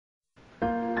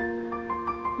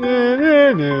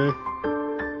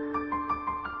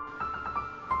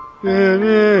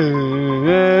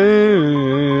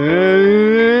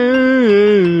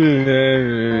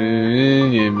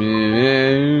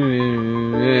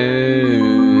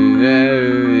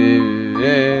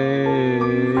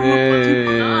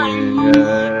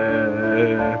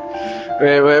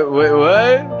Wait,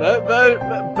 what?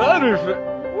 Butterfly?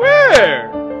 Where?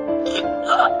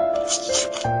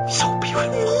 So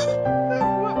beautiful.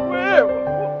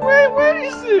 Where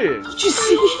is it? Don't you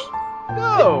see?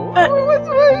 No. What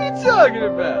are you talking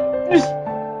about?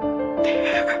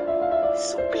 There.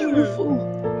 So beautiful.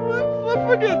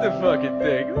 Forget the fucking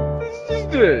thing. Let's just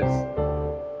do this.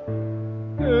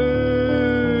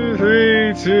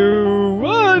 3, 2,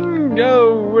 1, go.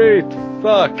 Wait,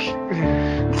 fuck.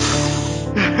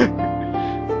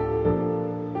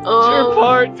 It's your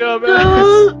part,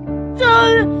 dumbass.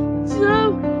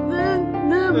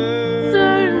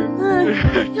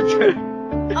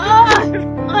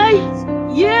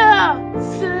 Yeah.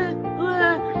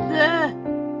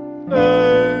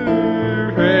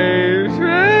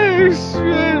 Face,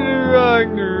 wrong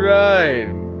to right.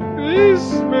 Please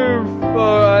move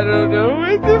forward. I don't know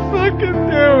what the fuck I'm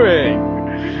doing.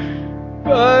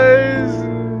 Boys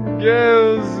and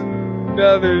girls and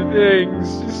other things.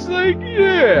 Just like,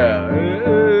 yeah.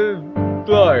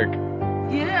 Clark.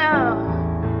 Yeah.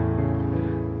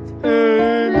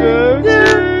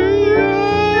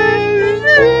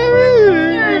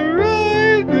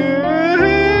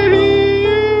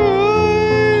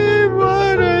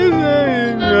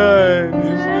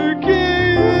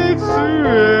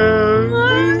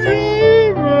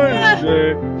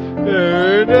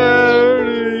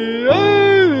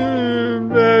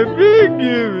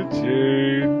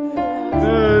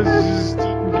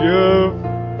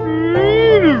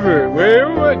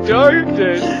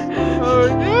 Darkness! Oh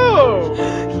no!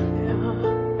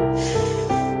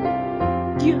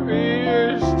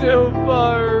 We're still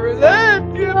far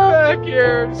left! Get back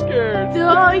here, I'm scared!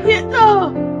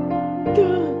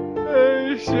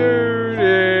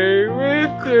 Shooting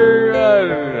with her... I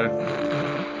don't know.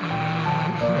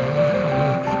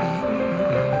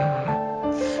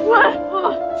 What?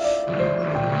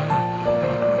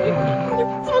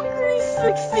 You're fucking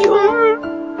 61!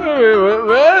 Wait,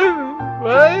 what?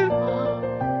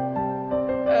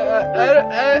 I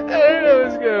don't know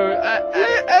what's going on.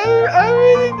 I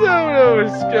really don't know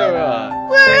what's going on.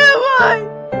 Where am I?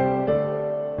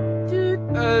 Dude.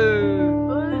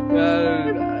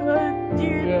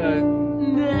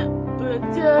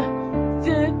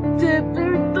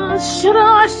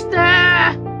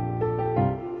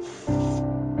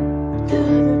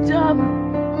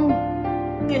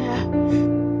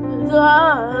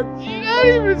 You're not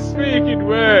even speaking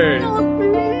words. What are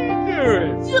you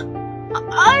doing?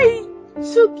 I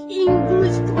took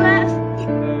English class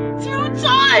 2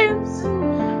 times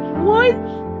in 1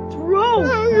 row.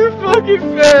 Oh, you fucking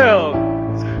failed.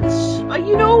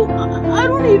 You know, I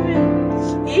don't even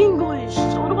speak English.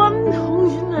 저도 안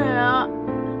통신해요.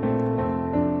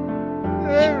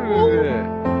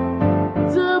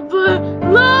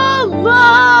 La la.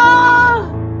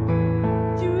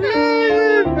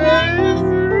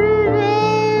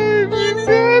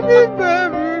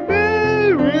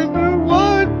 With a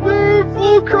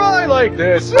wonderful cry like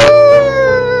this.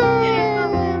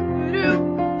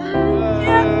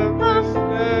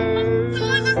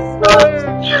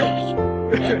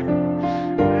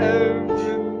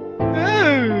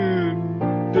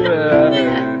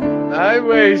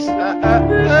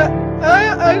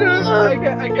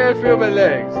 I can't feel my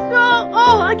legs.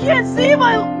 Oh, I can't see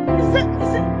my. Does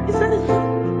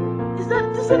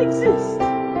that exist?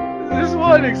 This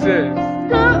one exists.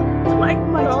 My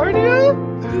Narnia?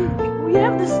 We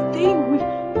have this thing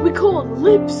we call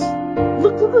lips.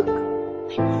 Look. They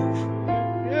move.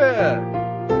 Yeah.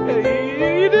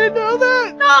 Hey, you didn't know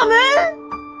that? No, man.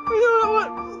 What?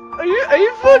 Are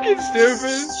you fucking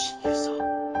stupid?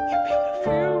 You're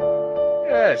beautiful.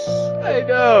 Yes, I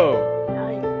know.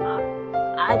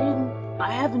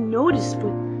 I haven't noticed, but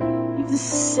you have the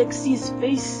sexiest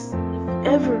face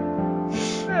ever.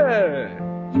 Yeah.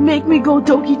 You make me go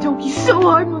doki doki so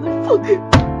hard, motherfucker.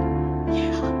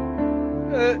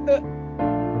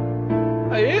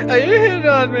 Are you hitting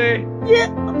on me? Yeah,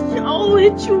 I'll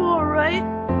hit you alright.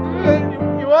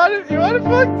 You wanna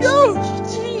fucking go?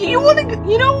 You wanna go?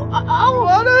 You know, I'll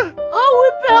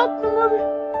whip out the mother.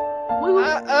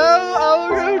 I'll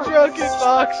go drunken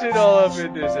boxing all up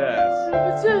in this ass.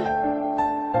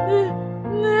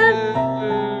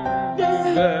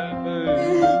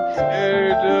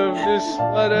 Scared of the just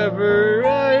whatever.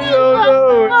 I don't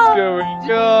know what's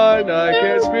going on. I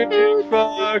can't speak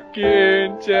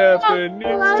fucking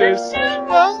Japanese to save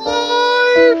my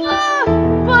life.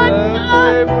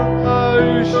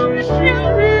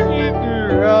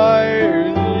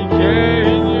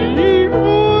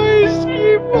 Boys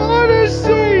keep wanna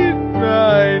say it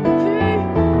mine.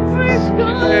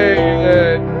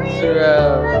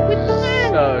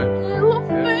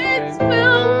 Elephants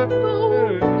will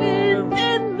move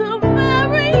in the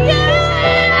very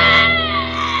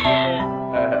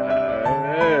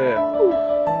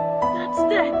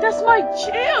That's my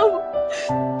jam.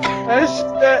 That's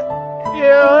that.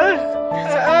 Yeah.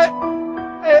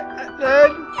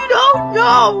 You don't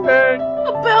know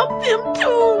about them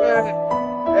tunes.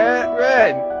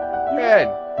 Red. Yeah.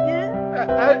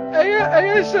 I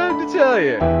got something to tell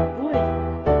you. Boy,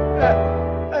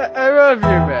 I love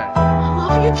you, man. I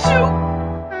love you too.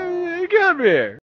 Come here.